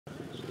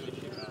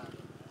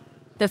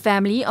The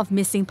family of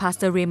missing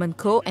Pastor Raymond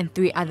Koh and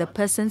 3 other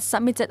persons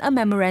submitted a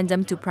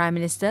memorandum to Prime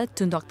Minister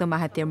Tun Dr.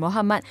 Mahathir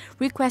Mohamad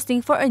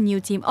requesting for a new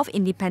team of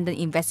independent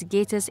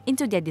investigators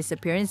into their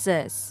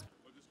disappearances.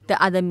 The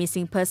other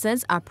missing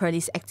persons are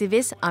Perlis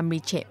activist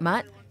Amri Che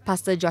Mat,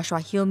 Pastor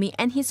Joshua Hilmy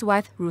and his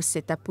wife Ruth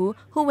Sitepu,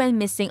 who went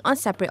missing on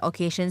separate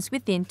occasions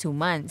within 2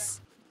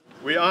 months.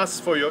 We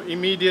ask for your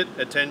immediate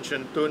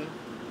attention, Tun,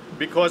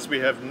 because we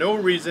have no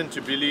reason to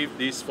believe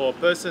these 4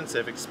 persons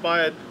have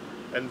expired,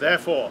 and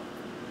therefore,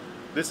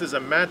 this is a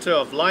matter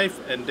of life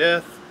and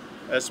death,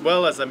 as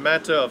well as a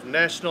matter of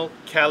national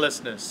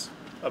carelessness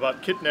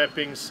about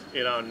kidnappings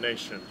in our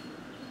nation.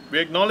 We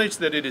acknowledge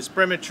that it is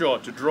premature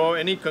to draw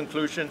any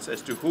conclusions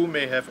as to who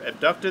may have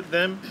abducted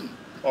them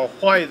or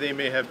why they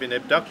may have been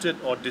abducted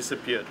or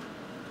disappeared.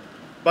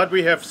 But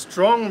we have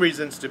strong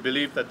reasons to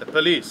believe that the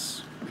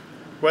police,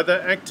 whether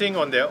acting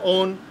on their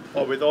own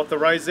or with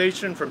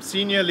authorization from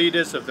senior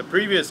leaders of the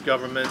previous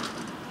government,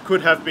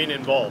 could have been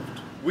involved.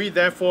 We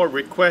therefore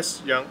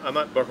request Yang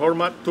Amat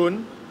Berhormat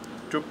Tun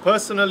to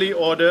personally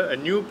order a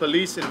new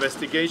police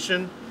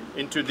investigation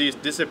into these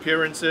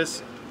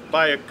disappearances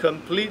by a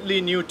completely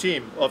new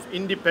team of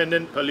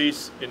independent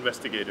police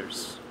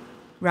investigators.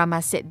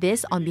 Rama said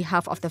this on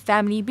behalf of the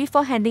family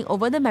before handing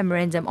over the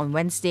memorandum on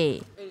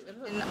Wednesday.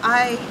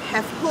 I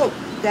have hope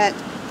that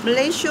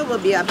Malaysia will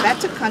be a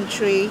better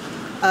country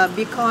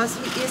because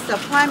he is the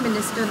Prime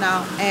Minister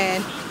now,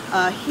 and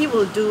he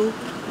will do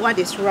what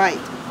is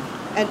right.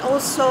 And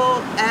also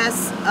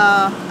as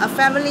a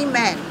family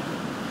man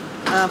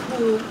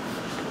who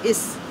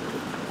is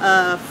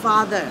a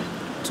father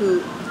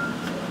to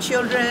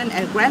children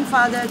and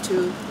grandfather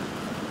to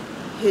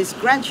his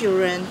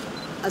grandchildren,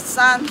 a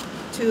son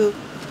to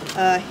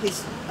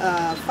his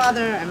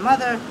father and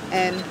mother,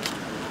 and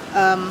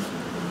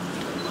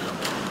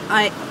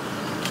I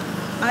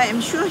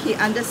am sure he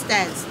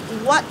understands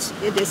what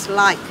it is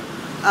like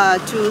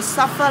to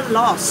suffer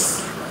loss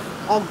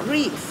or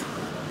grief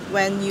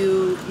when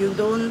you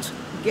don't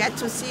get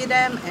to see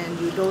them and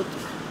you don't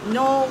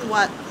know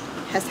what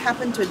has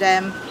happened to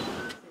them.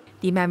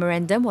 The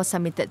memorandum was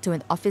submitted to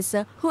an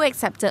officer who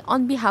accepted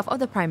on behalf of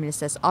the Prime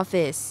Minister's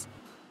office.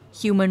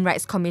 Human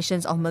Rights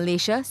Commission of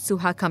Malaysia,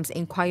 Suhakam's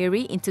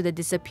inquiry into the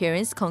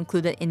disappearance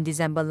concluded in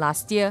December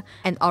last year,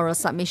 and oral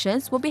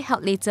submissions will be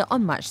held later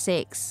on March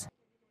 6.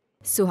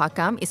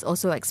 Suhakam is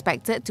also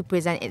expected to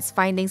present its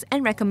findings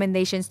and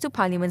recommendations to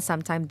Parliament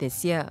sometime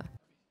this year.